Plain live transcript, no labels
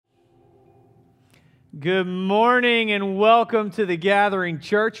Good morning and welcome to the Gathering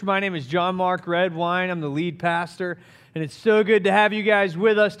Church. My name is John Mark Redwine. I'm the lead pastor, and it's so good to have you guys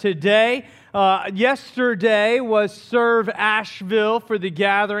with us today. Yesterday was Serve Asheville for the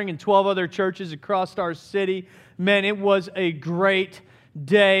Gathering and 12 other churches across our city. Man, it was a great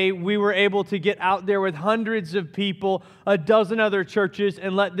day. We were able to get out there with hundreds of people, a dozen other churches,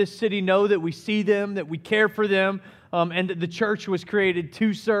 and let this city know that we see them, that we care for them, and that the church was created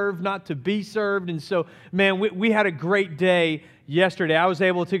to serve, not to be served. And so, man, we had a great day yesterday. I was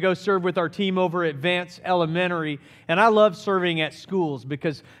able to go serve with our team over at Vance Elementary, and I love serving at schools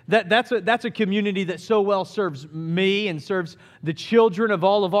because that's a community that so well serves me and serves the children of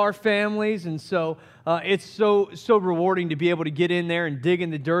all of our families. And so it's so rewarding to be able to get in there and dig in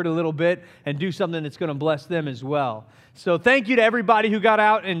the dirt a little bit and do something that's going to bless them as well. So thank you to everybody who got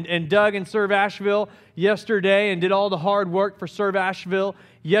out and dug and Serve Asheville yesterday and did all the hard work for Serve Asheville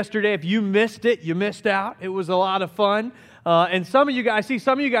yesterday. If you missed it, you missed out. It was a lot of fun. And some of you guys, I see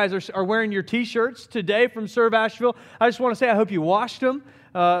some of you guys are wearing your t-shirts today from Serve Asheville. I just want to say I hope you washed them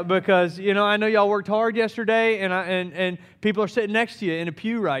because, you know, I know y'all worked hard yesterday and people are sitting next to you in a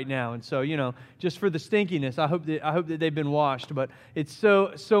pew right now. And so, you know, just for the stinkiness, I hope that they've been washed. But it's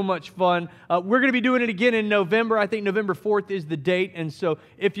so much fun. We're going to be doing it again in November. I think November 4th is the date. And so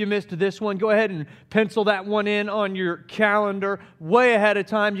if you missed this one, go ahead and pencil that one in on your calendar way ahead of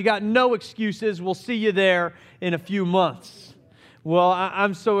time. You got no excuses. We'll see you there in a few months. Well,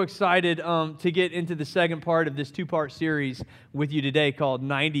 I'm so excited to get into the second part of this two-part series with you today called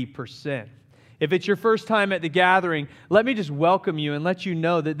 90%. If it's your first time at the Gathering, let me just welcome you and let you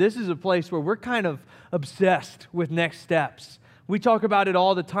know that this is a place where we're kind of obsessed with next steps. We talk about it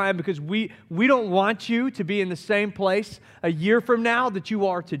all the time because we don't want you to be in the same place a year from now that you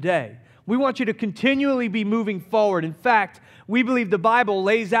are today. We want you to continually be moving forward. In fact, we believe the Bible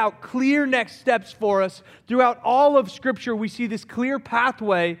lays out clear next steps for us. Throughout all of Scripture, we see this clear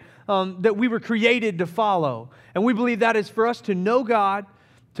pathway that we were created to follow. And we believe that is for us to know God,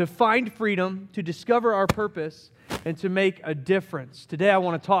 to find freedom, to discover our purpose, and to make a difference. Today, I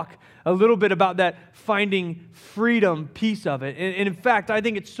want to talk a little bit about that finding freedom piece of it. And in fact, I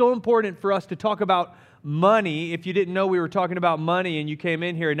think it's so important for us to talk about money. If you didn't know we were talking about money and you came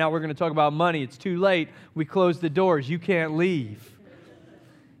in here and now we're going to talk about money, it's too late. We closed the doors. You can't leave.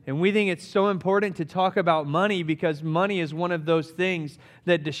 And we think it's so important to talk about money because money is one of those things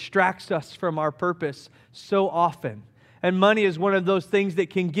that distracts us from our purpose so often. And money is one of those things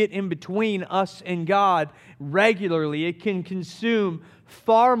that can get in between us and God regularly. It can consume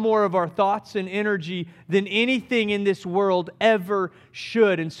far more of our thoughts and energy than anything in this world ever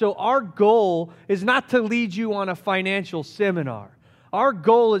should. And so our goal is not to lead you on a financial seminar. Our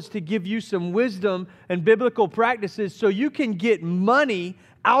goal is to give you some wisdom and biblical practices so you can get money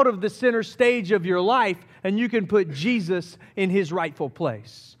out of the center stage of your life and you can put Jesus in His rightful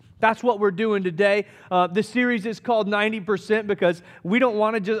place. That's what we're doing today. This series is called 90% because we don't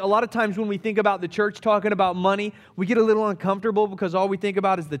want to just, a lot of times when we think about the church talking about money, we get a little uncomfortable because all we think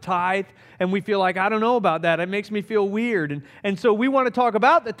about is the tithe, and we feel like, I don't know about that. It makes me feel weird. And so we want to talk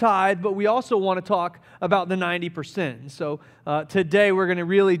about the tithe, but we also want to talk about the 90%. And so today we're going to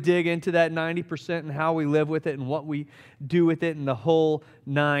really dig into that 90% and how we live with it and what we do with it in the whole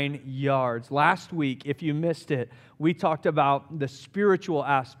 9 yards. Last week, if you missed it, we talked about the spiritual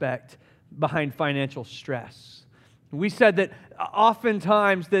aspect behind financial stress. We said that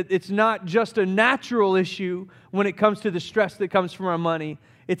oftentimes that it's not just a natural issue when it comes to the stress that comes from our money,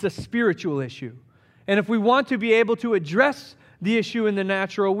 it's a spiritual issue. And if we want to be able to address the issue in the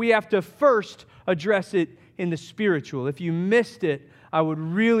natural, we have to first address it in the spiritual. If you missed it, I would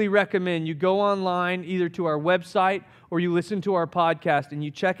really recommend you go online either to our website or you listen to our podcast and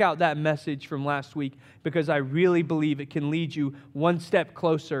you check out that message from last week because I really believe it can lead you one step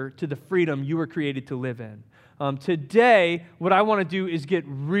closer to the freedom you were created to live in. Today, what I want to do is get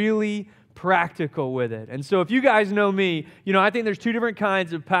really practical with it. And so if you guys know me, you know, I think there's two different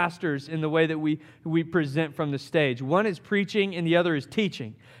kinds of pastors in the way that we present from the stage. One is preaching and the other is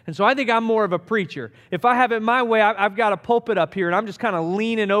teaching. And so I think I'm more of a preacher. If I have it my way, I've got a pulpit up here and I'm just kind of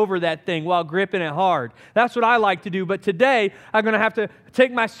leaning over that thing while gripping it hard. That's what I like to do. But today, I'm going to have to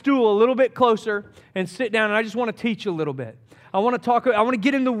take my stool a little bit closer and sit down, and I just want to teach a little bit. I want to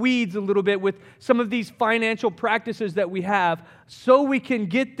get in the weeds a little bit with some of these financial practices that we have so we can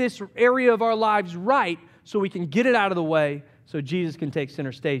get this area of our lives right, so we can get it out of the way so Jesus can take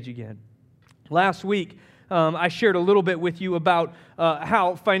center stage again. Last week, I shared a little bit with you about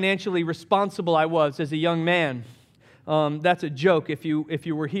how financially responsible I was as a young man. That's a joke. If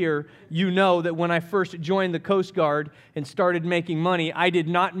you were here, you know that when I first joined the Coast Guard and started making money, I did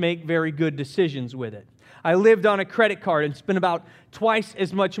not make very good decisions with it. I lived on a credit card and spent about twice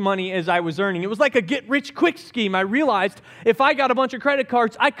as much money as I was earning. It was like a get-rich-quick scheme. I realized if I got a bunch of credit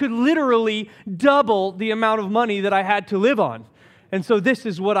cards, I could literally double the amount of money that I had to live on. And so this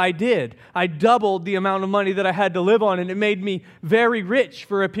is what I did. I doubled the amount of money that I had to live on, and it made me very rich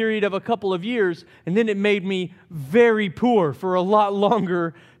for a period of a couple of years, and then it made me very poor for a lot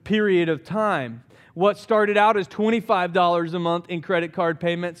longer period of time. What started out as $25 a month in credit card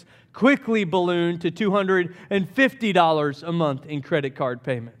payments quickly ballooned to $250 a month in credit card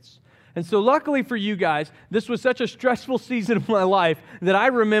payments. And so luckily for you guys, this was such a stressful season of my life that I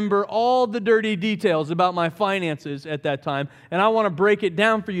remember all the dirty details about my finances at that time. And I want to break it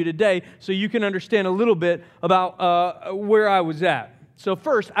down for you today so you can understand a little bit about where I was at. So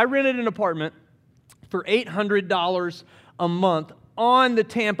first, I rented an apartment for $800 a month on the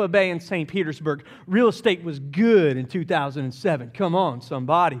Tampa Bay and St. Petersburg. Real estate was good in 2007. Come on,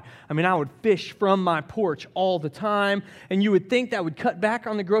 somebody. I mean, I would fish from my porch all the time, and you would think that would cut back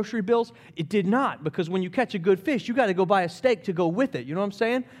on the grocery bills. It did not, because when you catch a good fish, you got to go buy a steak to go with it. You know what I'm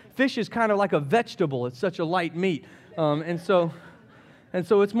saying? Fish is kind of like a vegetable. It's such a light meat. And so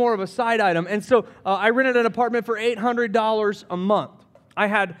it's more of a side item. And so I rented an apartment for $800 a month. I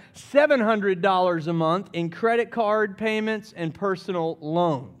had $700 a month in credit card payments and personal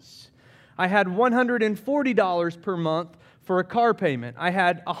loans. I had $140 per month for a car payment. I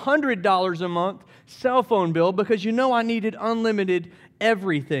had $100 a month cell phone bill because you know I needed unlimited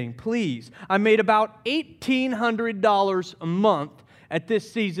everything, please. I made about $1,800 a month at this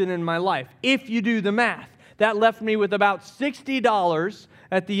season in my life. If you do the math, that left me with about $60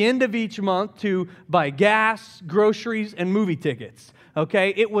 at the end of each month to buy gas, groceries, and movie tickets.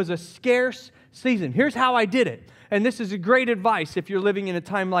 Okay, it was a scarce season. Here's how I did it. And this is a great advice if you're living in a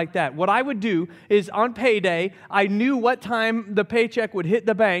time like that. What I would do is on payday, I knew what time the paycheck would hit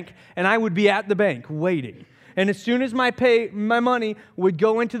the bank, and I would be at the bank waiting. And as soon as my money would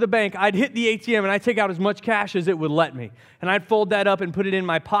go into the bank, I'd hit the ATM and I'd take out as much cash as it would let me. And I'd fold that up and put it in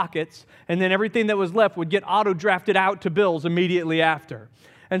my pockets, and then everything that was left would get auto-drafted out to bills immediately after.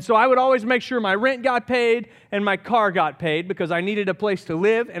 And so I would always make sure my rent got paid and my car got paid because I needed a place to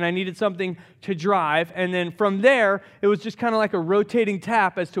live and I needed something to drive. And then from there, it was just kind of like a rotating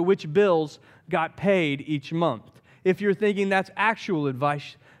tap as to which bills got paid each month. If you're thinking that's actual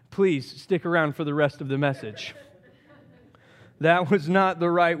advice, please stick around for the rest of the message. That was not the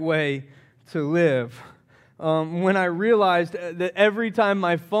right way to live. When I realized that every time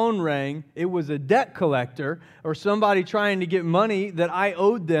my phone rang, it was a debt collector or somebody trying to get money that I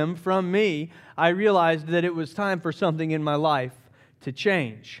owed them from me, I realized that it was time for something in my life to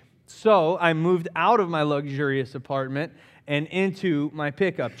change. So I moved out of my luxurious apartment and into my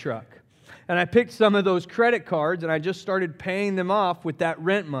pickup truck. And I picked some of those credit cards and I just started paying them off with that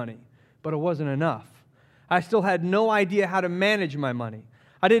rent money. But it wasn't enough. I still had no idea how to manage my money.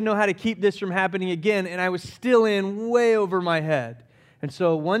 I didn't know how to keep this from happening again, and I was still in way over my head. And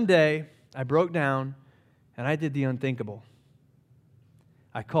so one day, I broke down, and I did the unthinkable.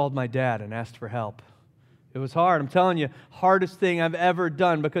 I called my dad and asked for help. It was hard. I'm telling you, hardest thing I've ever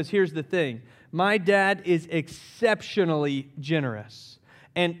done, because here's the thing. My dad is exceptionally generous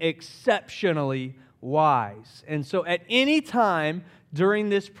and exceptionally wise. And so at any time during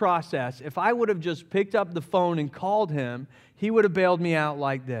this process, if I would have just picked up the phone and called him, he would have bailed me out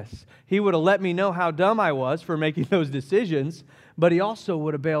like this. He would have let me know how dumb I was for making those decisions, but he also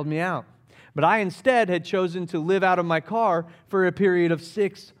would have bailed me out. But I instead had chosen to live out of my car for a period of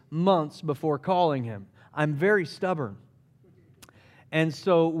 6 months before calling him. I'm very stubborn. And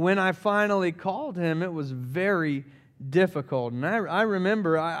so when I finally called him, it was very difficult. And I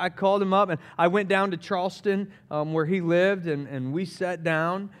remember I called him up and I went down to Charleston where he lived and we sat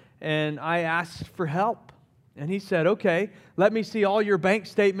down and I asked for help. And he said, okay, let me see all your bank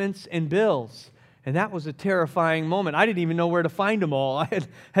statements and bills. And that was a terrifying moment. I didn't even know where to find them all. I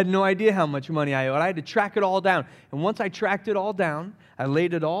had no idea how much money I owed. I had to track it all down. And once I tracked it all down, I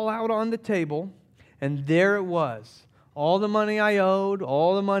laid it all out on the table, and there it was. All the money I owed,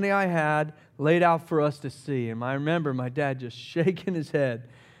 all the money I had, laid out for us to see. And I remember my dad just shaking his head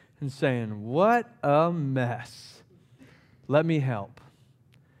and saying, what a mess. Let me help.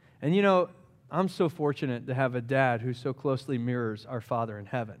 And you know, I'm so fortunate to have a dad who so closely mirrors our Father in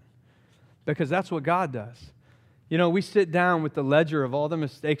heaven, because that's what God does. You know, we sit down with the ledger of all the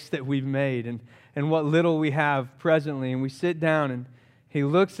mistakes that we've made and what little we have presently, and we sit down and He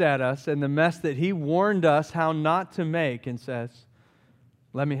looks at us and the mess that He warned us how not to make and says,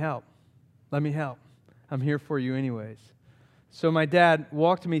 let me help. Let me help. I'm here for you anyways. So my dad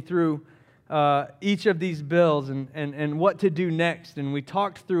walked me through each of these bills and what to do next. And we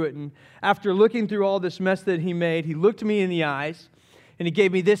talked through it. And after looking through all this mess that he made, he looked me in the eyes and he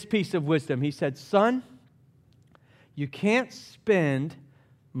gave me this piece of wisdom. He said, son, you can't spend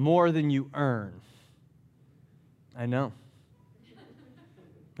more than you earn. I know.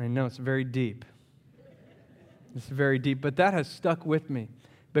 It's very deep. It's very deep. But that has stuck with me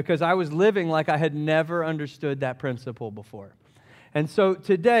because I was living like I had never understood that principle before. And so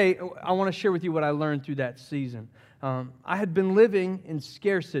today, I want to share with you what I learned through that season. I had been living in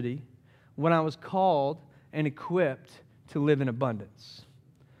scarcity when I was called and equipped to live in abundance.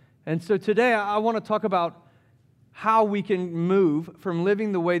 And so today, I want to talk about how we can move from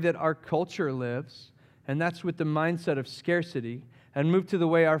living the way that our culture lives, and that's with the mindset of scarcity, and move to the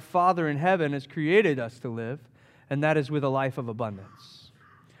way our Father in heaven has created us to live, and that is with a life of abundance.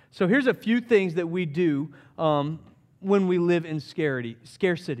 So here's a few things that we do when we live in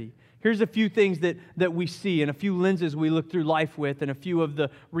scarcity. Here's a few things that we see and a few lenses we look through life with and a few of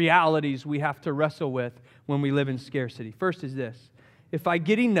the realities we have to wrestle with when we live in scarcity. First is this: if I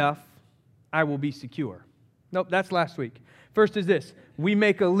get enough, I will be secure. Nope, that's last week. First is this: we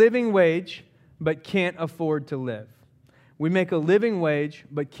make a living wage but can't afford to live. We make a living wage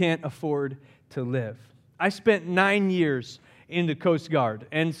but can't afford to live. I spent 9 years in the Coast Guard.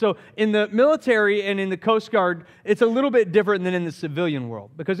 And so in the military and in the Coast Guard, it's a little bit different than in the civilian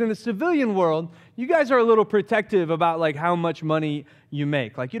world. Because in the civilian world, you guys are a little protective about like how much money you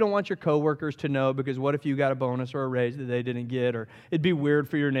make. Like you don't want your coworkers to know because what if you got a bonus or a raise that they didn't get? Or it'd be weird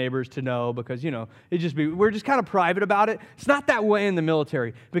for your neighbors to know because, we're just kind of private about it. It's not that way in the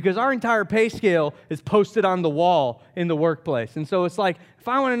military because our entire pay scale is posted on the wall in the workplace. And so it's like, if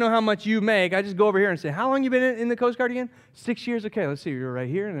I want to know how much you make, I just go over here and say, how long you been in the Coast Guard again? 6 years. Okay, let's see. You're right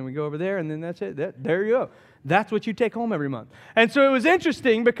here. And then we go over there, and then that's it. There you go. That's what you take home every month. And so it was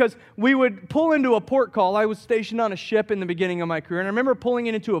interesting because we would pull into a port call. I was stationed on a ship in the beginning of my career, and I remember pulling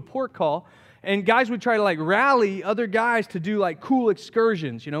into a port call, and guys would try to like rally other guys to do like cool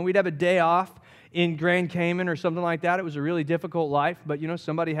excursions. We'd have a day off in Grand Cayman or something like that. It was a really difficult life, but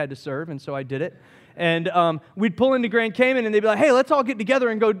somebody had to serve, and so I did it. And we'd pull into Grand Cayman, and they'd be like, hey, let's all get together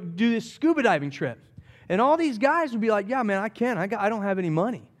and go do this scuba diving trip. And all these guys would be like, yeah, man, I can. I don't have any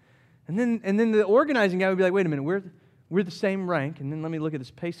money. And then the organizing guy would be like, wait a minute, we're the same rank, and then let me look at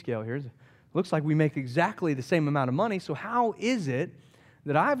this pay scale here. It looks like we make exactly the same amount of money, so how is it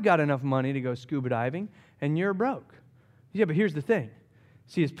that I've got enough money to go scuba diving and you're broke? Yeah, but here's the thing.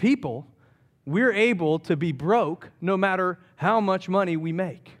 See, as people, we're able to be broke no matter how much money we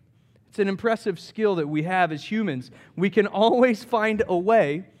make. It's an impressive skill that we have as humans. We can always find a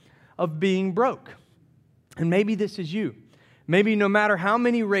way of being broke. And maybe this is you. Maybe no matter how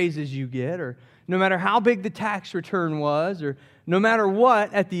many raises you get, or no matter how big the tax return was, or no matter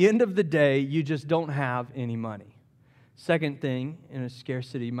what, at the end of the day, you just don't have any money. Second thing in a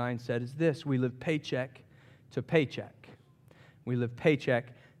scarcity mindset is this: we live paycheck to paycheck. We live paycheck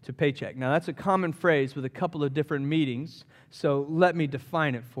to paycheck. Now, that's a common phrase with a couple of different meanings, so let me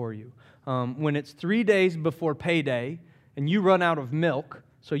define it for you. When it's 3 days before payday and you run out of milk,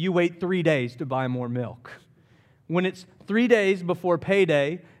 so you wait 3 days to buy more milk. When it's 3 days before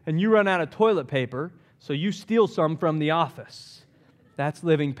payday and you run out of toilet paper, so you steal some from the office. That's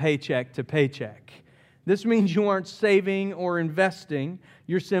living paycheck to paycheck. This means you aren't saving or investing.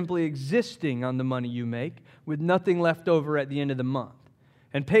 You're simply existing on the money you make with nothing left over at the end of the month.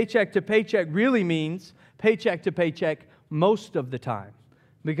 And paycheck to paycheck really means paycheck to paycheck most of the time.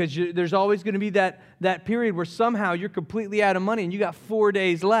 Because there's always going to be that period where somehow you're completely out of money and you got 4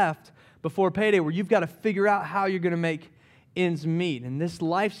 days left before payday where you've got to figure out how you're going to make ends meet. And this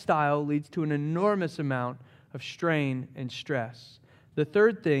lifestyle leads to an enormous amount of strain and stress. The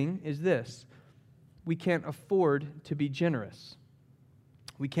third thing is this: we can't afford to be generous.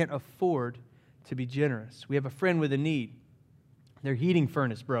 We can't afford to be generous. We have a friend with a need. Their heating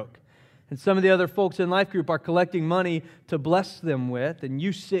furnace broke. And some of the other folks in life group are collecting money to bless them with, and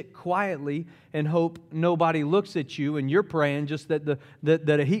you sit quietly and hope nobody looks at you, and you're praying just that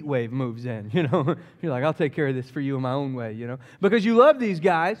a heat wave moves in, You're like, I'll take care of this for you in my own way, Because you love these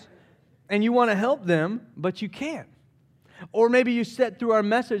guys, and you want to help them, but you can't. Or maybe you sat through our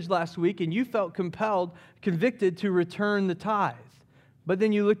message last week, and you felt convicted to return the tithe. But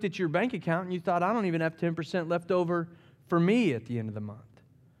then you looked at your bank account, and you thought, I don't even have 10% left over for me at the end of the month.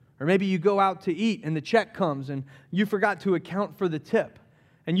 Or maybe you go out to eat and the check comes and you forgot to account for the tip.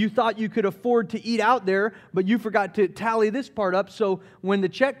 And you thought you could afford to eat out there, but you forgot to tally this part up. So when the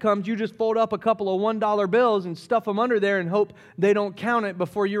check comes, you just fold up a couple of $1 bills and stuff them under there and hope they don't count it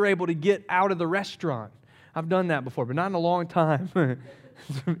before you're able to get out of the restaurant. I've done that before, but not in a long time.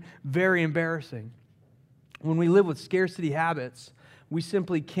 It's very embarrassing. When we live with scarcity habits, we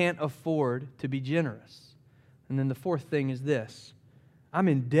simply can't afford to be generous. And then the fourth thing is this: I'm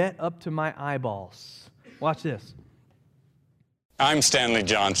in debt up to my eyeballs. Watch this. I'm Stanley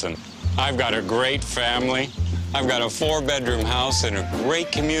Johnson. I've got a great family. I've got a 4-bedroom house in a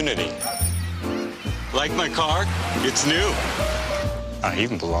great community. Like my car? It's new. I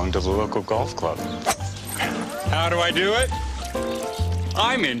even belong to the local golf club. How do I do it?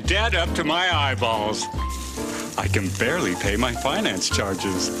 I'm in debt up to my eyeballs. I can barely pay my finance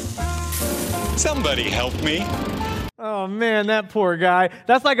charges. Somebody help me. Oh, man, that poor guy.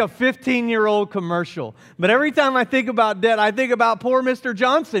 That's like a 15-year-old commercial. But every time I think about debt, I think about poor Mr.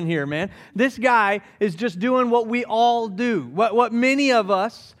 Johnson here, man. This guy is just doing what we all do, what many of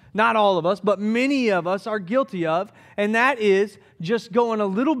us, not all of us, but many of us are guilty of, and that is just going a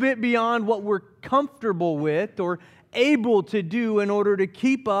little bit beyond what we're comfortable with or able to do in order to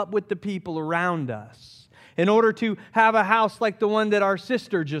keep up with the people around us. In order to have a house like the one that our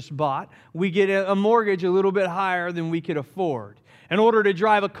sister just bought, we get a mortgage a little bit higher than we could afford. In order to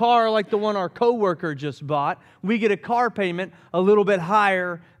drive a car like the one our coworker just bought, we get a car payment a little bit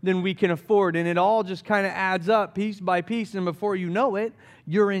higher than we can afford. And it all just kind of adds up piece by piece. And before you know it,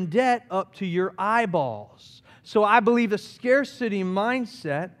 you're in debt up to your eyeballs. So I believe a scarcity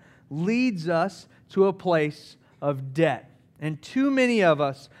mindset leads us to a place of debt. And too many of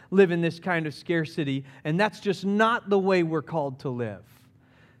us live in this kind of scarcity, and that's just not the way we're called to live.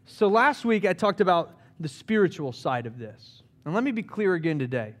 So last week I talked about the spiritual side of this. And let me be clear again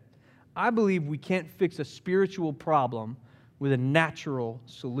today. I believe we can't fix a spiritual problem with a natural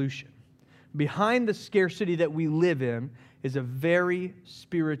solution. Behind the scarcity that we live in is a very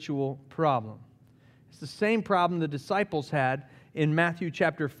spiritual problem. It's the same problem the disciples had in Matthew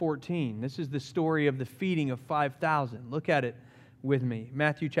chapter 14. This is the story of the feeding of 5,000. Look at it with me.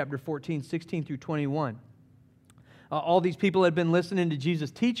 Matthew chapter 14, 16 through 21. All these people had been listening to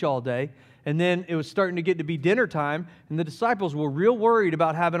Jesus teach all day, and then it was starting to get to be dinner time, and the disciples were real worried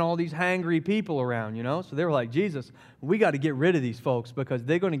about having all these hangry people around, So they were like, Jesus, we got to get rid of these folks because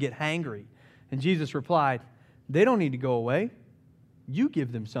they're going to get hangry. And Jesus replied, they don't need to go away. You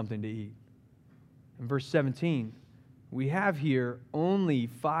give them something to eat. In verse 17, we have here only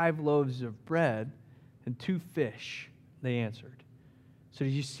 5 loaves of bread and 2 fish, they answered. So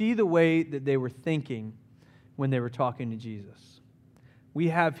did you see the way that they were thinking when they were talking to Jesus? We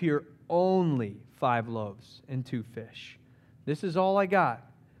have here only 5 loaves and 2 fish. This is all I got.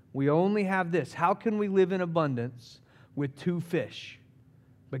 We only have this. How can we live in abundance with 2 fish?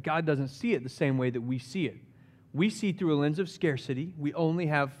 But God doesn't see it the same way that we see it. We see through a lens of scarcity. We only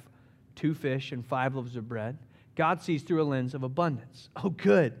have 2 fish and 5 loaves of bread. God sees through a lens of abundance. Oh,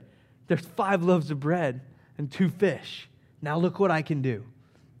 good. There's 5 loaves of bread and 2 fish. Now look what I can do.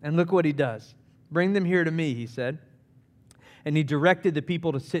 And look what he does. Bring them here to me, he said. And he directed the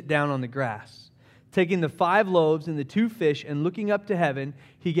people to sit down on the grass. Taking the 5 loaves and the 2 fish and looking up to heaven,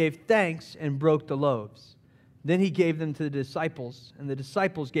 he gave thanks and broke the loaves. Then he gave them to the disciples, and the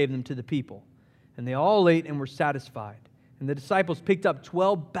disciples gave them to the people. And they all ate and were satisfied. And the disciples picked up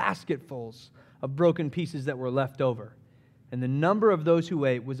 12 basketfuls of broken pieces that were left over. And the number of those who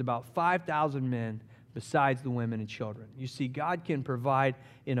ate was about 5,000 men, besides the women and children. You see, God can provide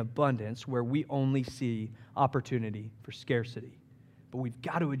in abundance where we only see opportunity for scarcity. But we've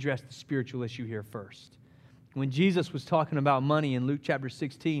got to address the spiritual issue here first. When Jesus was talking about money in Luke chapter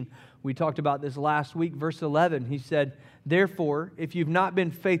 16, we talked about this last week, verse 11. He said, therefore, if you've not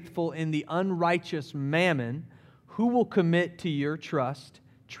been faithful in the unrighteous mammon, who will commit to your trust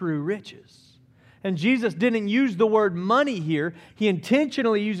true riches? And Jesus didn't use the word money here. He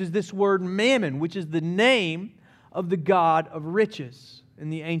intentionally uses this word mammon, which is the name of the god of riches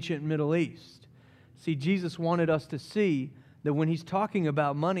in the ancient Middle East. See, Jesus wanted us to see that when he's talking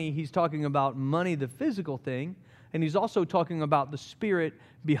about money, he's talking about money, the physical thing, and he's also talking about the spirit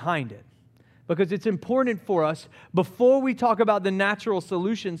behind it. Because it's important for us, before we talk about the natural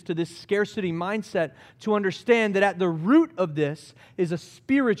solutions to this scarcity mindset, to understand that at the root of this is a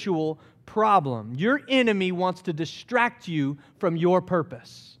spiritual problem. Your enemy wants to distract you from your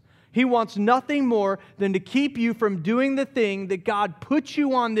purpose. He wants nothing more than to keep you from doing the thing that God put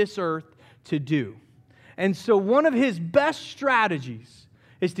you on this earth to do. And so one of his best strategies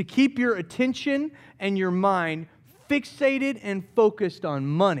is to keep your attention and your mind fixated and focused on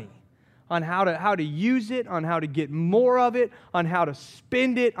money, on how to use it, on how to get more of it, on how to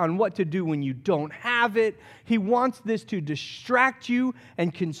spend it, on what to do when you don't have it. He wants this to distract you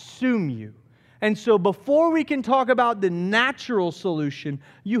and consume you. And so before we can talk about the natural solution,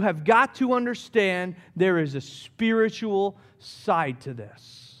 you have got to understand there is a spiritual side to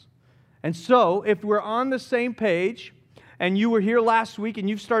this. And so if we're on the same page, and you were here last week and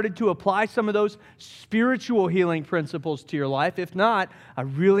you've started to apply some of those spiritual healing principles to your life, if not, I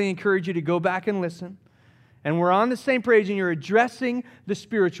really encourage you to go back and listen. And we're on the same page and you're addressing the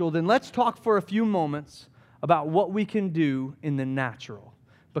spiritual, then let's talk for a few moments about what we can do in the natural.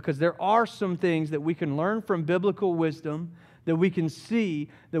 Because there are some things that we can learn from biblical wisdom, that we can see,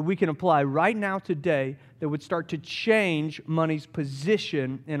 that we can apply right now today, that would start to change money's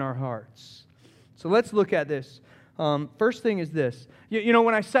position in our hearts. So let's look at this. First thing is this. You know,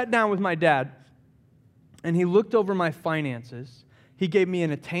 when I sat down with my dad and he looked over my finances, he gave me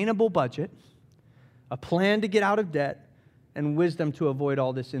an attainable budget, a plan to get out of debt, and wisdom to avoid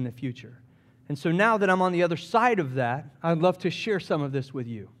all this in the future. And so now that I'm on the other side of that, I'd love to share some of this with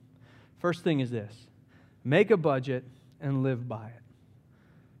you. First thing is this. Make a budget and live by it.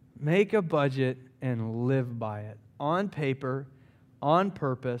 Make a budget and live by it. On paper, on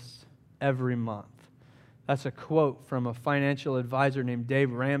purpose, every month. That's a quote from a financial advisor named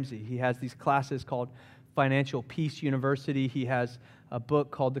Dave Ramsey. He has these classes called Financial Peace University. He has a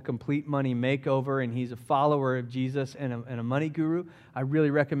book called The Complete Money Makeover, and he's a follower of Jesus and a money guru. I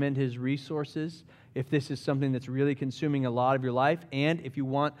really recommend his resources if this is something that's really consuming a lot of your life, and if you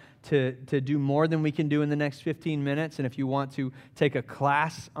want to do more than we can do in the next 15 minutes, and if you want to take a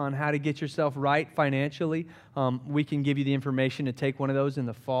class on how to get yourself right financially, we can give you the information to take one of those in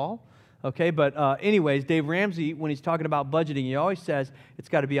the fall. Okay, but anyways, Dave Ramsey, when he's talking about budgeting, he always says it's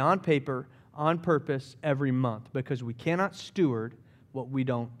got to be on paper, on purpose, every month, because we cannot steward what we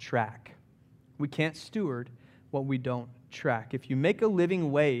don't track. We can't steward what we don't track. If you make a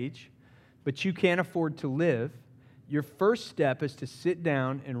living wage, but you can't afford to live, your first step is to sit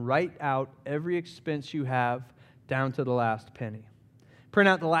down and write out every expense you have down to the last penny. Print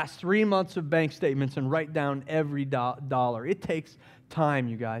out the last 3 months of bank statements and write down every dollar. It takes time,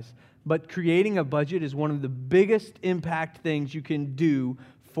 you guys. But creating a budget is one of the biggest impact things you can do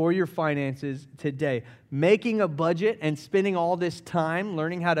for your finances today. Making a budget and spending all this time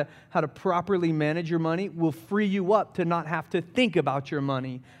learning how to properly manage your money will free you up to not have to think about your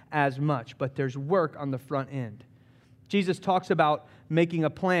money as much. But there's work on the front end. Jesus talks about making a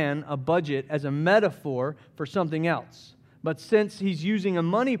plan, a budget, as a metaphor for something else. But since he's using a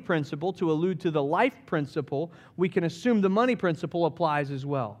money principle to allude to the life principle, we can assume the money principle applies as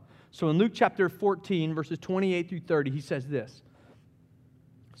well. So in Luke chapter 14, verses 28 through 30, he says this.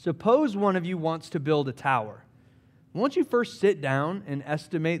 Suppose one of you wants to build a tower. Won't you first sit down and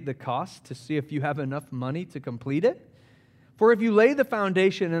estimate the cost to see if you have enough money to complete it? For if you lay the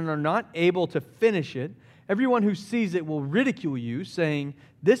foundation and are not able to finish it, everyone who sees it will ridicule you, saying,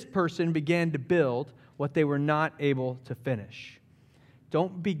 this person began to build what they were not able to finish.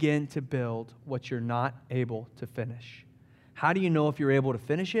 Don't begin to build what you're not able to finish. How do you know if you're able to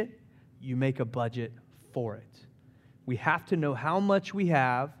finish it? You make a budget for it. We have to know how much we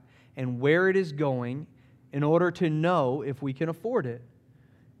have and where it is going in order to know if we can afford it.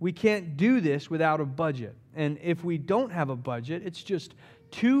 We can't do this without a budget. And if we don't have a budget, it's just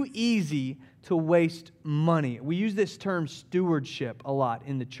too easy to waste money. We use this term stewardship a lot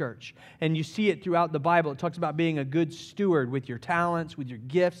in the church. And you see it throughout the Bible. It talks about being a good steward with your talents, with your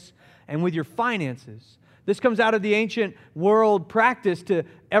gifts, and with your finances. This comes out of the ancient world practice to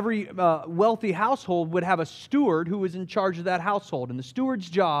every wealthy household would have a steward who was in charge of that household. And the steward's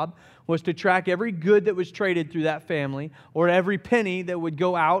job was to track every good that was traded through that family or every penny that would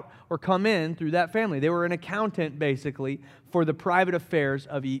go out or come in through that family. They were an accountant, basically, for the private affairs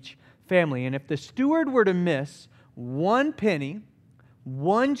of each family. And if the steward were to miss one penny,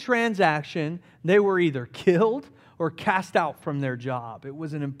 one transaction, they were either killed or cast out from their job. It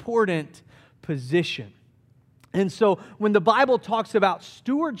was an important position. And so when the Bible talks about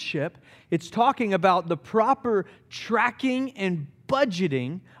stewardship, it's talking about the proper tracking and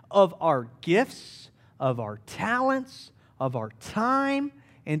budgeting of our gifts, of our talents, of our time,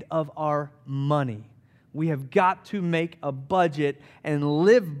 and of our money. We have got to make a budget and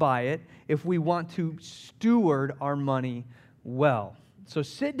live by it if we want to steward our money well. So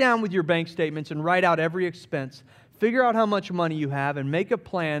sit down with your bank statements and write out every expense. Figure out how much money you have and make a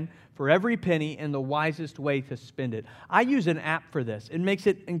plan for every penny and the wisest way to spend it. I use an app for this. It makes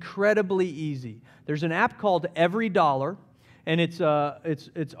it incredibly easy. There's an app called Every Dollar, and it's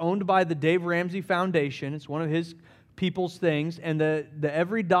owned by the Dave Ramsey Foundation. It's one of his people's things, and the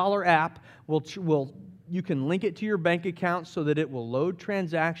Every Dollar app will you can link it to your bank account so that it will load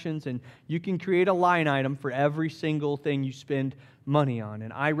transactions, and you can create a line item for every single thing you spend money on.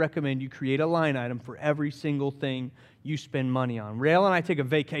 And I recommend you create a line item for every single thing you spend money on. Rael and I take a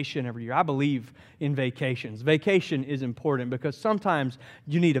vacation every year. I believe in vacations. Vacation is important because sometimes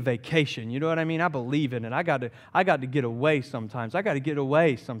you need a vacation. You know what I mean? I believe in it. I got to get away sometimes.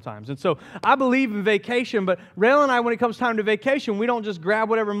 And so I believe in vacation, but Rael and I, when it comes time to vacation, we don't just grab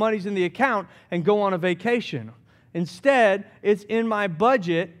whatever money's in the account and go on a vacation. Instead, it's in my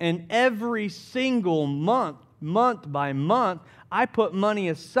budget, and every single month by month, I put money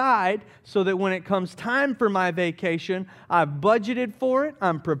aside so that when it comes time for my vacation, I've budgeted for it,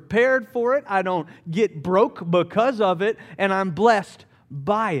 I'm prepared for it, I don't get broke because of it, and I'm blessed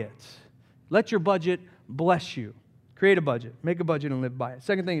by it. Let your budget bless you. Create a budget. Make a budget and live by it.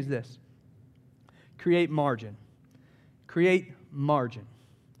 Second thing is this. Create margin. Create margin.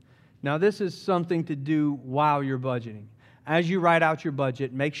 Now, this is something to do while you're budgeting. As you write out your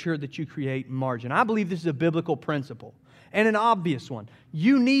budget, make sure that you create margin. I believe this is a biblical principle and an obvious one.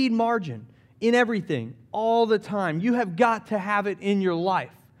 You need margin in everything, all the time. You have got to have it in your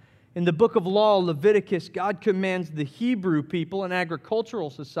life. In the book of law, Leviticus, God commands the Hebrew people, an agricultural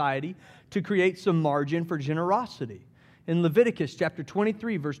society, to create some margin for generosity. In Leviticus chapter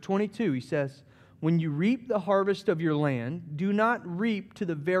 23, verse 22, he says, "When you reap the harvest of your land, do not reap to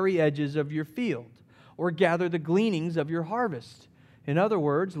the very edges of your field, or gather the gleanings of your harvest." In other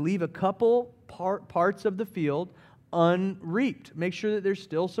words, leave a couple parts of the field unreaped. Make sure that there's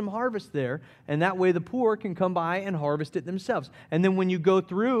still some harvest there, and that way the poor can come by and harvest it themselves. And then when you go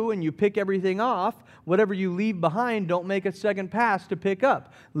through and you pick everything off, whatever you leave behind, don't make a second pass to pick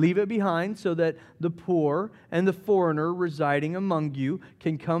up. Leave it behind so that the poor and the foreigner residing among you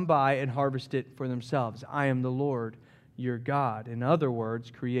can come by and harvest it for themselves. I am the Lord your God. In other words,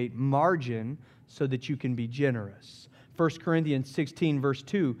 create margin so that you can be generous. 1 Corinthians 16, verse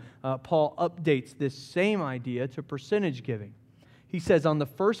 2, Paul updates this same idea to percentage giving. He says, "On the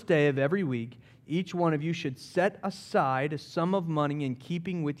first day of every week, each one of you should set aside a sum of money in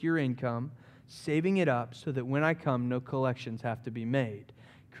keeping with your income, saving it up so that when I come, no collections have to be made."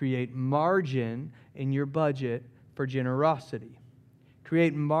 Create margin in your budget for generosity.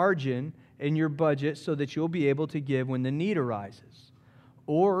 Create margin in your budget so that you'll be able to give when the need arises.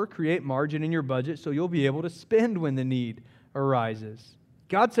 Or create margin in your budget so you'll be able to spend when the need arises.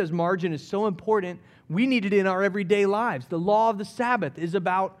 God says margin is so important, we need it in our everyday lives. The law of the Sabbath is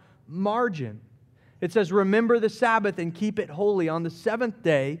about margin. It says, "Remember the Sabbath and keep it holy. On the seventh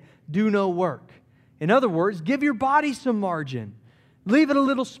day, do no work." In other words, give your body some margin. Leave it a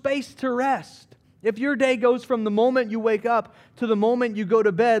little space to rest. If your day goes from the moment you wake up to the moment you go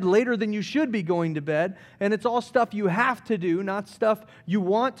to bed later than you should be going to bed, and it's all stuff you have to do, not stuff you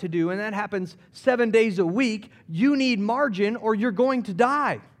want to do, and that happens 7 days a week, you need margin or you're going to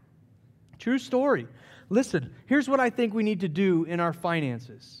die. True story. Listen, here's what I think we need to do in our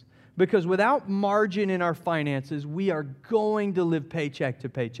finances. Because without margin in our finances, we are going to live paycheck to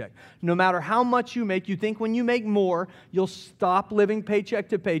paycheck. No matter how much you make, you think when you make more, you'll stop living paycheck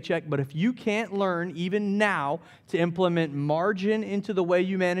to paycheck. But if you can't learn, even now, to implement margin into the way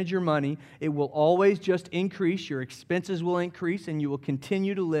you manage your money, it will always just increase. Your expenses will increase, and you will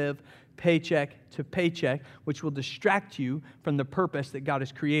continue to live paycheck to paycheck, which will distract you from the purpose that God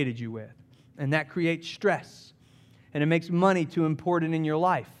has created you with. And that creates stress. And it makes money too important in your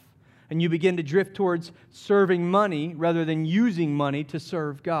life. And you begin to drift towards serving money rather than using money to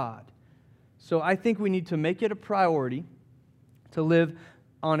serve God. So I think we need to make it a priority to live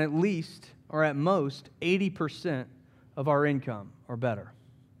on at least, or at most, 80% of our income or better.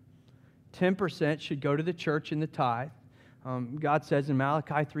 10% should go to the church in the tithe. God says in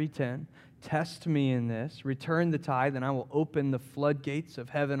Malachi 3:10, "Test me in this, return the tithe, and I will open the floodgates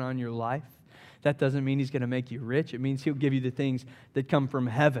of heaven on your life." That doesn't mean He's going to make you rich. It means He'll give you the things that come from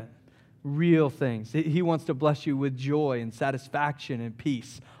heaven. Real things. He wants to bless you with joy and satisfaction and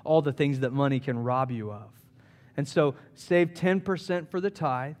peace, all the things that money can rob you of. And so save 10% for the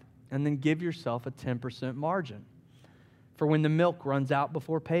tithe and then give yourself a 10% margin for when the milk runs out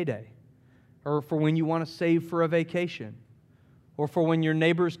before payday, or for when you want to save for a vacation, or for when your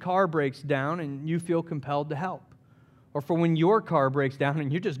neighbor's car breaks down and you feel compelled to help, or for when your car breaks down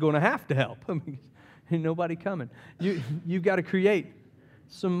and you're just going to have to help. I mean, ain't nobody coming. You've got to create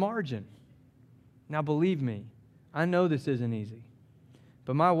some margin. Now, believe me, I know this isn't easy,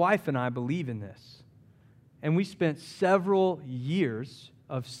 but my wife and I believe in this. And we spent several years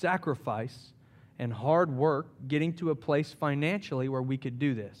of sacrifice and hard work getting to a place financially where we could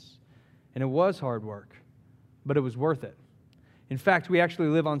do this. And it was hard work, but it was worth it. In fact, we actually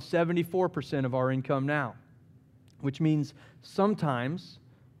live on 74% of our income now, which means sometimes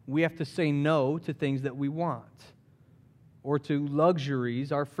we have to say no to things that we want. or to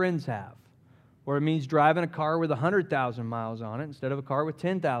luxuries our friends have. Or it means driving a car with 100,000 miles on it instead of a car with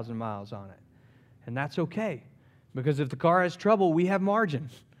 10,000 miles on it. And that's okay, because if the car has trouble, we have margin.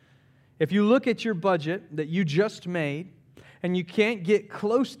 If you look at your budget that you just made and you can't get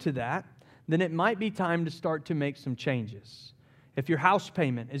close to that, then it might be time to start to make some changes. If your house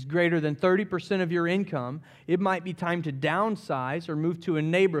payment is greater than 30% of your income, it might be time to downsize or move to a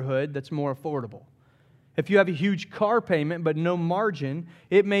neighborhood that's more affordable. If you have a huge car payment but no margin,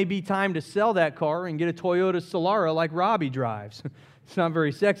 it may be time to sell that car and get a Toyota Solara like Robbie drives. It's not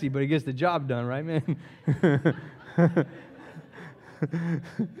very sexy, but it gets the job done, right, man?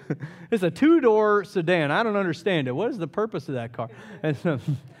 It's a two-door sedan. I don't understand it. What is the purpose of that car? It's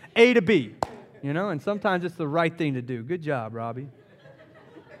A to B, and sometimes it's the right thing to do. Good job, Robbie.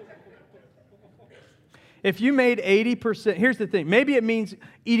 If you made 80%, here's the thing. Maybe it means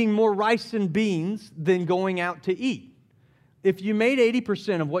eating more rice and beans than going out to eat. If you made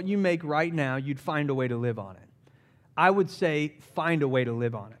 80% of what you make right now, you'd find a way to live on it. I would say find a way to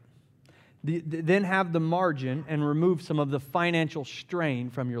live on it. Then have the margin and remove some of the financial strain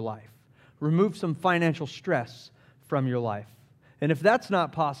from your life. Remove some financial stress from your life. And if that's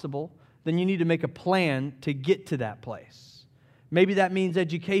not possible, then you need to make a plan to get to that place. Maybe that means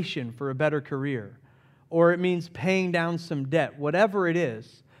education for a better career, or it means paying down some debt. Whatever it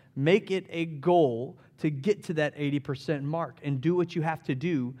is, make it a goal to get to that 80% mark and do what you have to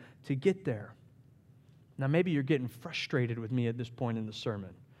do to get there. Now, maybe you're getting frustrated with me at this point in the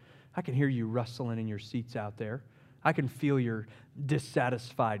sermon. I can hear you rustling in your seats out there. I can feel your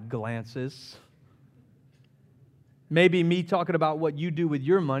dissatisfied glances. Maybe me talking about what you do with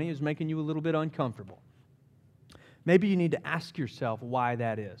your money is making you a little bit uncomfortable. Maybe you need to ask yourself why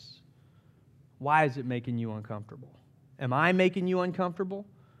that is. Why is it making you uncomfortable? Am I making you uncomfortable?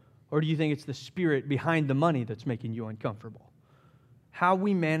 Or do you think it's the spirit behind the money that's making you uncomfortable? How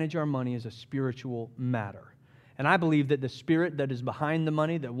we manage our money is a spiritual matter. And I believe that the spirit that is behind the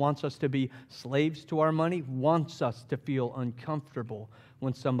money, that wants us to be slaves to our money, wants us to feel uncomfortable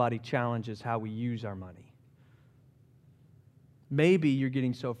when somebody challenges how we use our money. Maybe you're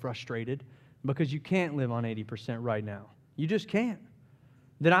getting so frustrated because you can't live on 80% right now. You just can't.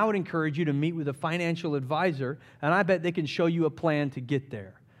 Then I would encourage you to meet with a financial advisor, and I bet they can show you a plan to get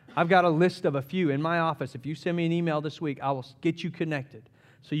there. I've got a list of a few in my office. If you send me an email this week, I will get you connected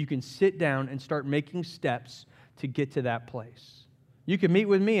so you can sit down and start making steps to get to that place. You can meet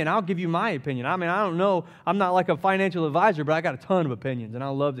with me, and I'll give you my opinion. I don't know. I'm not like a financial advisor, but I got a ton of opinions, and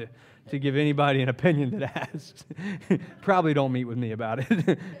I'll love to give anybody an opinion that asks. Probably don't meet with me about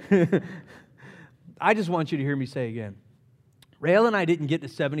it. I just want you to hear me say again, Rael and I didn't get to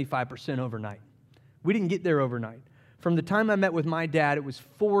 75% overnight. We didn't get there overnight. From the time I met with my dad, it was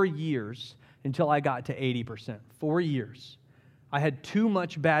 4 years until I got to 80%. 4 years. I had too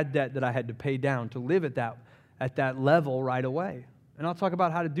much bad debt that I had to pay down to live at that level right away. And I'll talk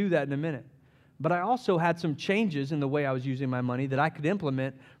about how to do that in a minute. But I also had some changes in the way I was using my money that I could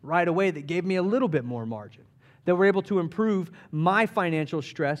implement right away that gave me a little bit more margin, that were able to improve my financial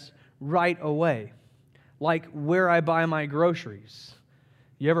stress right away. Like where I buy my groceries.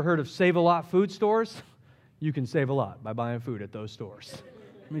 You ever heard of Save-A-Lot food stores? You can save a lot by buying food at those stores.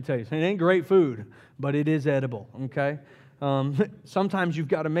 Let me tell you, it ain't great food, but it is edible, okay? Sometimes you've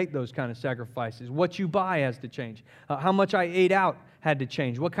got to make those kind of sacrifices. What you buy has to change. How much I ate out had to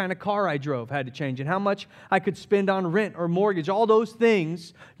change. What kind of car I drove had to change. And how much I could spend on rent or mortgage. All those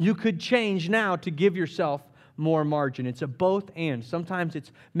things you could change now to give yourself more margin. It's a both and. Sometimes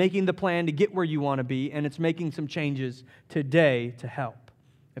it's making the plan to get where you want to be, and it's making some changes today to help.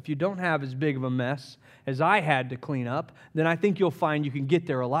 If you don't have as big of a mess as I had to clean up, then I think you'll find you can get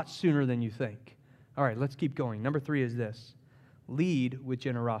there a lot sooner than you think. All right, let's keep going. Number 3 is this. Lead with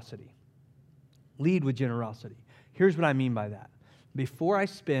generosity. Lead with generosity. Here's what I mean by that. Before I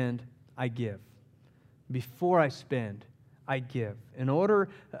spend, I give. Before I spend, I give. In order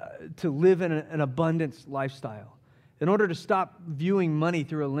to live in an abundance lifestyle, in order to stop viewing money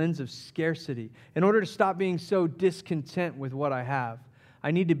through a lens of scarcity, in order to stop being so discontent with what I have,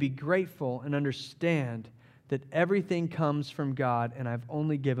 I need to be grateful and understand that everything comes from God and I've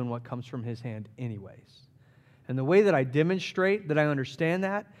only given what comes from His hand anyways. And the way that I demonstrate that I understand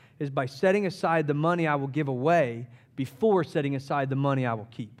that is by setting aside the money I will give away before setting aside the money I will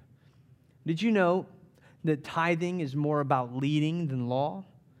keep. Did you know that tithing is more about leading than law?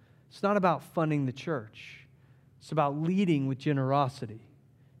 It's not about funding the church. It's about leading with generosity.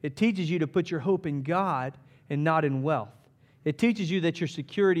 It teaches you to put your hope in God and not in wealth. It teaches you that your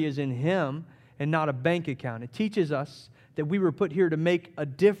security is in Him and not a bank account. It teaches us that we were put here to make a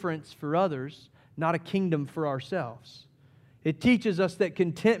difference for others, not a kingdom for ourselves. It teaches us that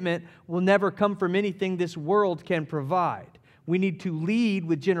contentment will never come from anything this world can provide. We need to lead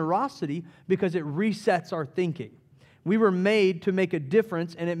with generosity because it resets our thinking. We were made to make a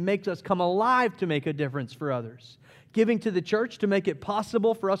difference, and it makes us come alive to make a difference for others. Giving to the church to make it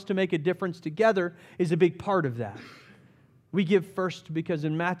possible for us to make a difference together is a big part of that. We give first because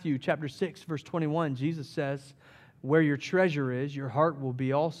in Matthew chapter 6, verse 21, Jesus says, "Where your treasure is, your heart will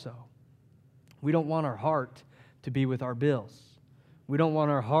be also." We don't want our heart to be with our bills. We don't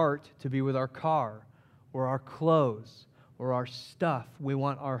want our heart to be with our car or our clothes or our stuff. We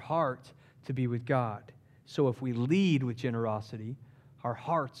want our heart to be with God. So if we lead with generosity, our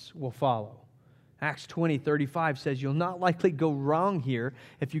hearts will follow. Acts 20:35 says, "You'll not likely go wrong here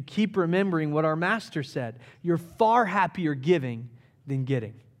if you keep remembering what our Master said. You're far happier giving than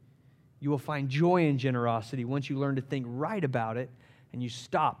getting." You will find joy in generosity once you learn to think right about it and you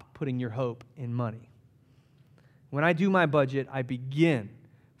stop putting your hope in money. When I do my budget, I begin,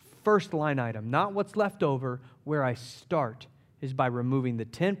 first line item, not what's left over. Where I start is by removing the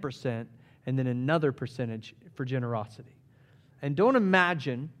 10% and then another percentage for generosity. And don't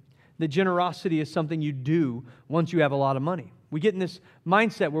imagine that generosity is something you do once you have a lot of money. We get in this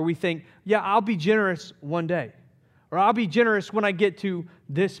mindset where we think, yeah, I'll be generous one day. Or I'll be generous when I get to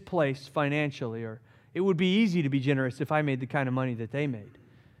this place financially. Or it would be easy to be generous if I made the kind of money that they made.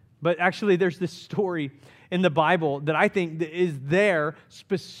 But actually, there's this story in the Bible that I think is there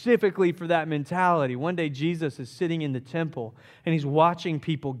specifically for that mentality. One day, Jesus is sitting in the temple, and He's watching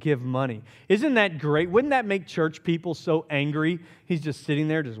people give money. Isn't that great? Wouldn't that make church people so angry? He's just sitting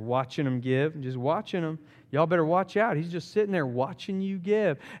there, just watching them give, just watching them. Y'all better watch out. He's just sitting there watching you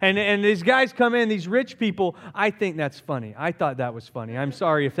give. And these guys come in, these rich people. I think that's funny. I thought that was funny. I'm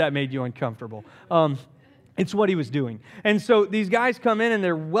sorry if that made you uncomfortable. It's what He was doing. And so these guys come in, and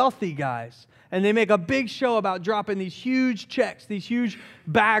they're wealthy guys. And they make a big show about dropping these huge checks, these huge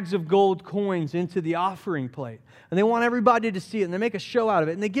bags of gold coins into the offering plate. And they want everybody to see it, and they make a show out of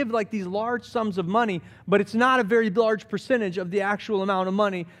it. And they give like these large sums of money, but it's not a very large percentage of the actual amount of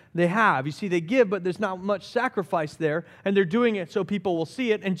money they have. You see, they give, but there's not much sacrifice there, and they're doing it so people will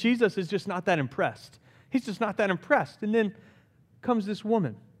see it, and Jesus is just not that impressed. He's just not that impressed. And then comes this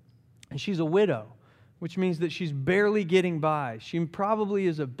woman, and she's a widow, which means that she's barely getting by. She probably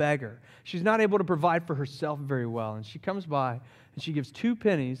is a beggar. She's not able to provide for herself very well. And she comes by and she gives 2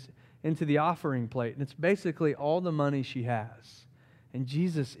 pennies into the offering plate. And it's basically all the money she has. And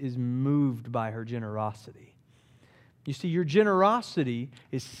Jesus is moved by her generosity. You see, your generosity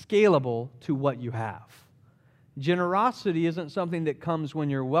is scalable to what you have. Generosity isn't something that comes when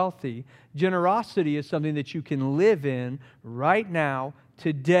you're wealthy. Generosity is something that you can live in right now,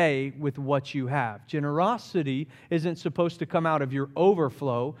 today, with what you have. Generosity isn't supposed to come out of your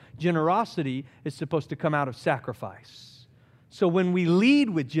overflow. Generosity is supposed to come out of sacrifice. So when we lead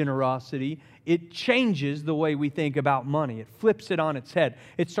with generosity, it changes the way we think about money. It flips it on its head.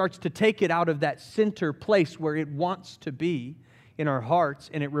 It starts to take it out of that center place where it wants to be in our hearts,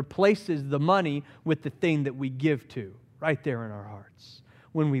 and it replaces the money with the thing that we give to, right there in our hearts.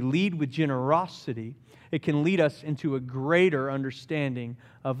 When we lead with generosity, it can lead us into a greater understanding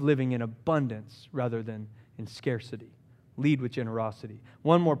of living in abundance rather than in scarcity. Lead with generosity.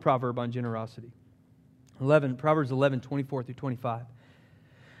 One more proverb on generosity. Proverbs 11:24-25.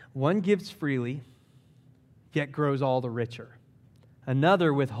 One gives freely, yet grows all the richer.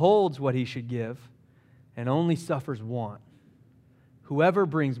 Another withholds what he should give and only suffers want. Whoever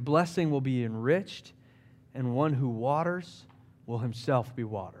brings blessing will be enriched, and one who waters will himself be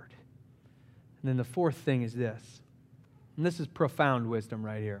watered. And then the fourth thing is this, and this is profound wisdom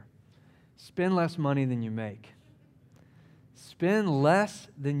right here. Spend less money than you make. Spend less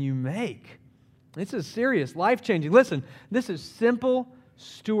than you make. This is serious, life-changing. Listen, this is simple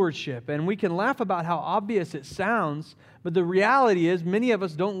stewardship, and we can laugh about how obvious it sounds, but the reality is many of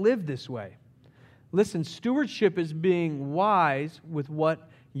us don't live this way. Listen, stewardship is being wise with what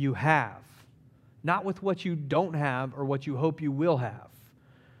you have, not with what you don't have or what you hope you will have.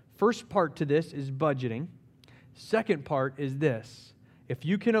 First part to this is budgeting. Second part is this. If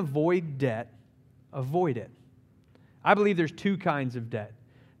you can avoid debt, avoid it. I believe there's 2 kinds of debt.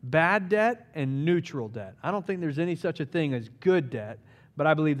 Bad debt and neutral debt. I don't think there's any such a thing as good debt, but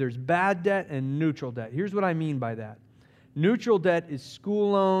I believe there's bad debt and neutral debt. Here's what I mean by that. Neutral debt is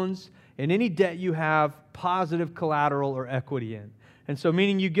school loans and any debt you have positive collateral or equity in. And so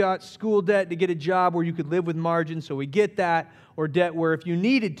meaning you got school debt to get a job where you could live with margin, so we get that, or debt where if you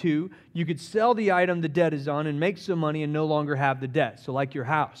needed to, you could sell the item the debt is on and make some money and no longer have the debt. So like your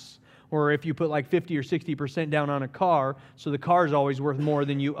house. Or if you put like 50 or 60% down on a car, so the car is always worth more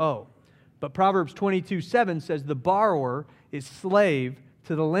than you owe. But Proverbs 22:7 says the borrower is slave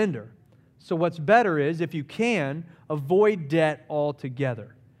to the lender. So what's better is, if you can, avoid debt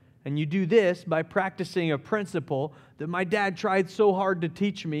altogether. And you do this by practicing a principle that my dad tried so hard to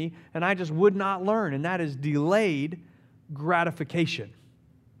teach me and I just would not learn, and that is delayed gratification.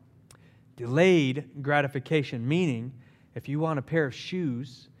 Delayed gratification, meaning if you want a pair of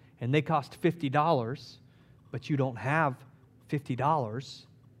shoes and they cost $50, but you don't have $50,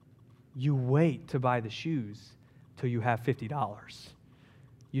 you wait to buy the shoes till you have $50.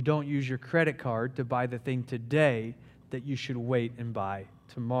 You don't use your credit card to buy the thing today that you should wait and buy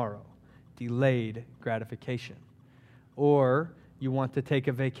tomorrow. Delayed gratification. Or you want to take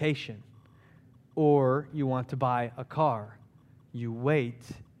a vacation. Or you want to buy a car. You wait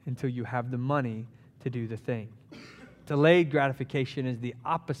until you have the money to do the thing. Delayed gratification is the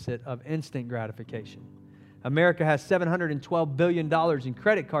opposite of instant gratification. America has $712 billion in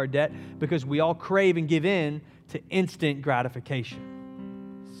credit card debt because we all crave and give in to instant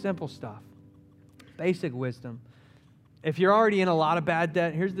gratification. Simple stuff. Basic wisdom. If you're already in a lot of bad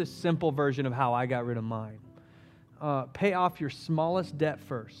debt, here's the simple version of how I got rid of mine. Pay off your smallest debt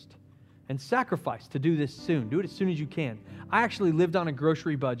first and sacrifice to do this soon. Do it as soon as you can. I actually lived on a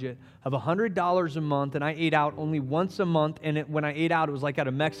grocery budget of $100 a month, and I ate out only once a month, and when I ate out, it was like at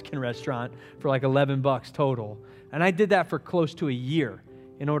a Mexican restaurant for like $11 total. And I did that for close to a year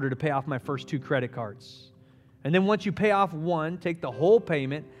in order to pay off my first 2 credit cards. And then once you pay off one, take the whole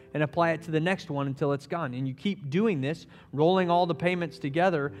payment and apply it to the next one until it's gone. And you keep doing this, rolling all the payments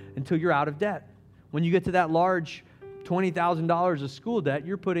together until you're out of debt. When you get to that large $20,000 of school debt,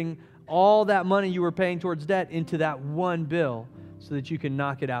 you're putting all that money you were paying towards debt into that one bill so that you can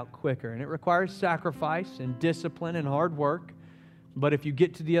knock it out quicker. And it requires sacrifice and discipline and hard work. But if you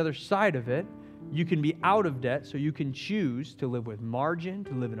get to the other side of it, you can be out of debt so you can choose to live with margin,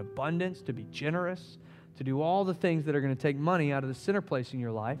 to live in abundance, to be generous, to do all the things that are going to take money out of the center place in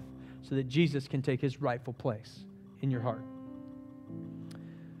your life so that Jesus can take His rightful place in your heart.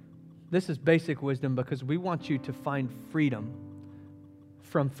 This is basic wisdom because we want you to find freedom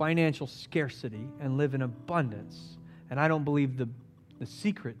from financial scarcity and live in abundance. And I don't believe the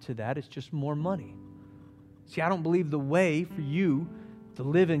secret to that is just more money. See, I don't believe the way for you to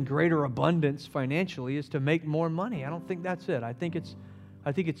live in greater abundance financially is to make more money. I don't think that's it. I think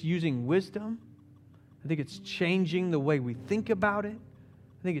it's using wisdom. I think it's changing the way we think about it.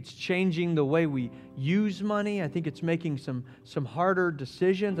 I think it's changing the way we use money. I think it's making some harder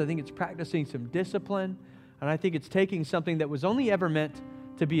decisions. I think it's practicing some discipline. And I think it's taking something that was only ever meant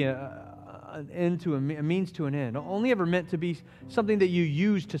to be an end to a means to an end, only ever meant to be something that you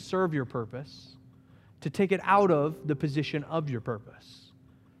use to serve your purpose, to take it out of the position of your purpose.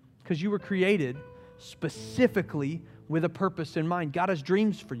 Because you were created specifically with a purpose in mind. God has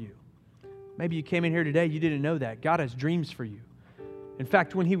dreams for you. Maybe you came in here today, you didn't know that. God has dreams for you. In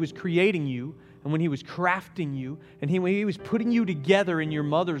fact, when He was creating you and when He was crafting you and when He was putting you together in your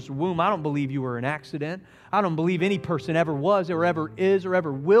mother's womb, I don't believe you were an accident. I don't believe any person ever was or ever is or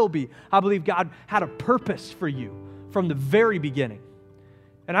ever will be. I believe God had a purpose for you from the very beginning.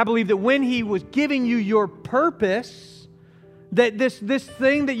 And I believe that when He was giving you your purpose, that this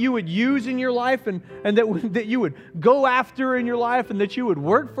thing that you would use in your life and that you would go after in your life and that you would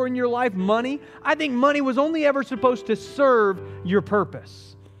work for in your life, money, I think money was only ever supposed to serve your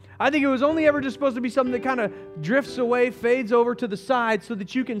purpose. I think it was only ever just supposed to be something that kind of drifts away, fades over to the side so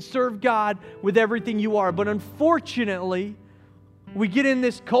that you can serve God with everything you are. But unfortunately, we get in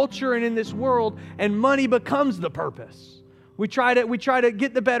this culture and in this world and money becomes the purpose. We try to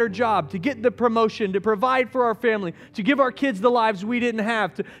get the better job, to get the promotion, to provide for our family, to give our kids the lives we didn't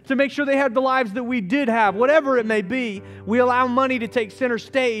have, to make sure they had the lives that we did have. Whatever it may be, we allow money to take center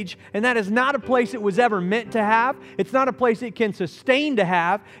stage, and that is not a place it was ever meant to have. It's not a place it can sustain to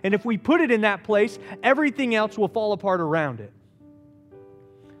have, and if we put it in that place, everything else will fall apart around it.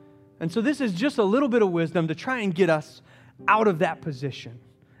 And so this is just a little bit of wisdom to try and get us out of that position,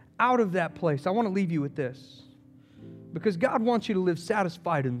 out of that place. I want to leave you with this. Because God wants you to live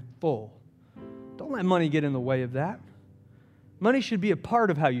satisfied and full. Don't let money get in the way of that. Money should be a part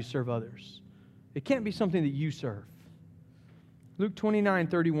of how you serve others. It can't be something that you serve. Luke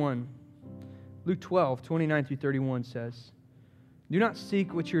 29:31. Luke 12:29 through 31 says, "Do not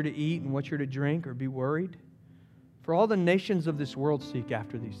seek what you're to eat and what you're to drink or be worried. For all the nations of this world seek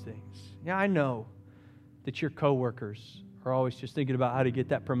after these things." Yeah, I know that your coworkers are always just thinking about how to get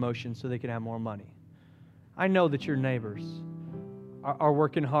that promotion so they can have more money. I know that your neighbors are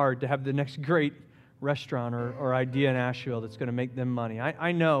working hard to have the next great restaurant or idea in Asheville that's going to make them money.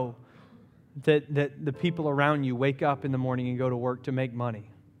 I know that the people around you wake up in the morning and go to work to make money.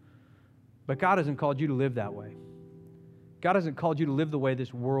 But God hasn't called you to live that way. God hasn't called you to live the way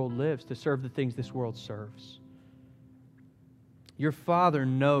this world lives, to serve the things this world serves. Your Father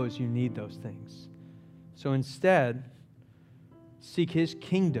knows you need those things. So instead, seek His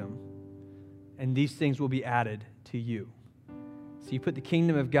kingdom, and these things will be added to you. So you put the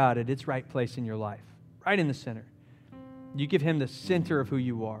kingdom of God at its right place in your life, right in the center. You give Him the center of who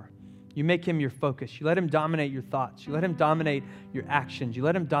you are. You make Him your focus. You let Him dominate your thoughts. You let Him dominate your actions. You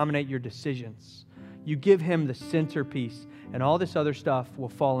let Him dominate your decisions. You give Him the centerpiece, and all this other stuff will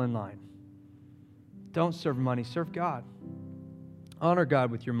fall in line. Don't serve money. Serve God. Honor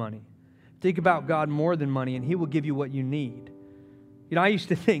God with your money. Think about God more than money, and He will give you what you need. You know, I used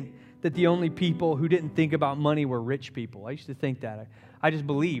to think that the only people who didn't think about money were rich people. I used to think that. I just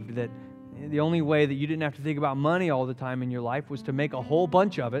believed that the only way that you didn't have to think about money all the time in your life was to make a whole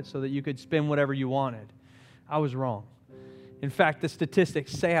bunch of it so that you could spend whatever you wanted. I was wrong. In fact, the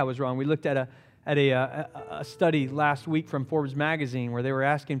statistics say I was wrong. We looked at a study last week from Forbes magazine where they were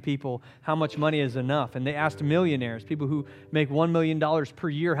asking people how much money is enough. And they asked millionaires, people who make $1 million per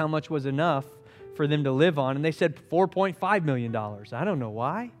year, how much was enough for them to live on. And they said $4.5 million. I don't know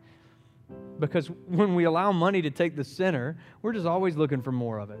why. Because when we allow money to take the center, we're just always looking for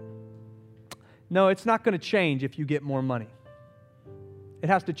more of it. No, it's not going to change if you get more money. It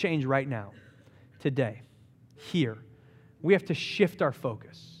has to change right now, today, here. We have to shift our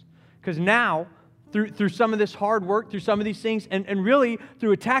focus. Because now, through some of this hard work, through some of these things, and really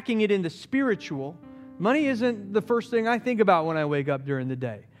through attacking it in the spiritual, money isn't the first thing I think about when I wake up during the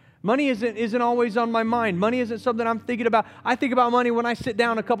day. Money isn't always on my mind. Money isn't something I'm thinking about. I think about money when I sit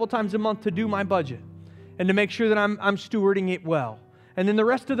down a couple times a month to do my budget and to make sure that I'm stewarding it well. And then the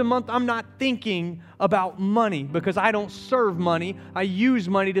rest of the month, I'm not thinking about money because I don't serve money. I use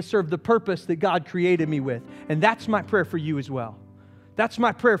money to serve the purpose that God created me with. And that's my prayer for you as well. That's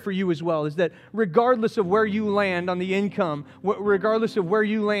my prayer for you as well, is that regardless of where you land on the income, regardless of where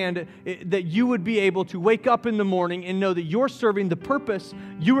you land, that you would be able to wake up in the morning and know that you're serving the purpose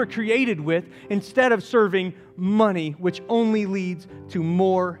you were created with instead of serving money, which only leads to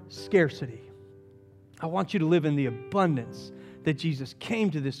more scarcity. I want you to live in the abundance that Jesus came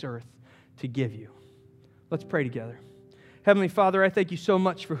to this earth to give you. Let's pray together. Heavenly Father, I thank you so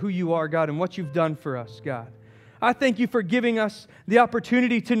much for who you are, God, and what you've done for us, God. I thank you for giving us the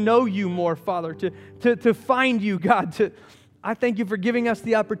opportunity to know you more, Father, to find you, God. I thank you for giving us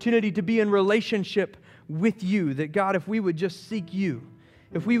the opportunity to be in relationship with you, that, God, if we would just seek you,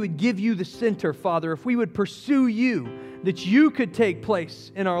 if we would give you the center, Father, if we would pursue you, that you could take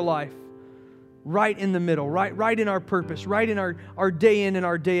place in our life. Right in the middle, right in our purpose, right in our day in and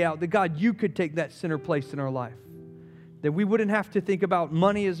our day out, that God, you could take that center place in our life. That we wouldn't have to think about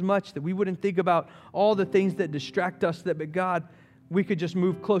money as much, that we wouldn't think about all the things that distract us, but God, we could just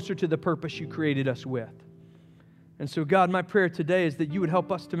move closer to the purpose you created us with. And so God, my prayer today is that you would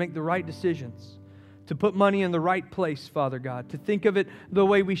help us to make the right decisions, to put money in the right place, Father God, to think of it the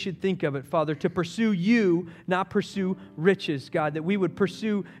way we should think of it, Father, to pursue you, not pursue riches, God, that we would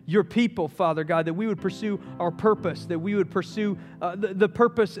pursue your people, Father God, that we would pursue our purpose, that we would pursue the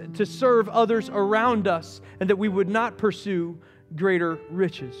purpose to serve others around us, and that we would not pursue greater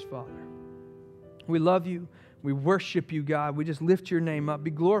riches, Father. We love you. We worship you, God. We just lift your name up.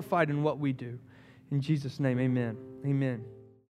 Be glorified in what we do. In Jesus' name, amen. Amen.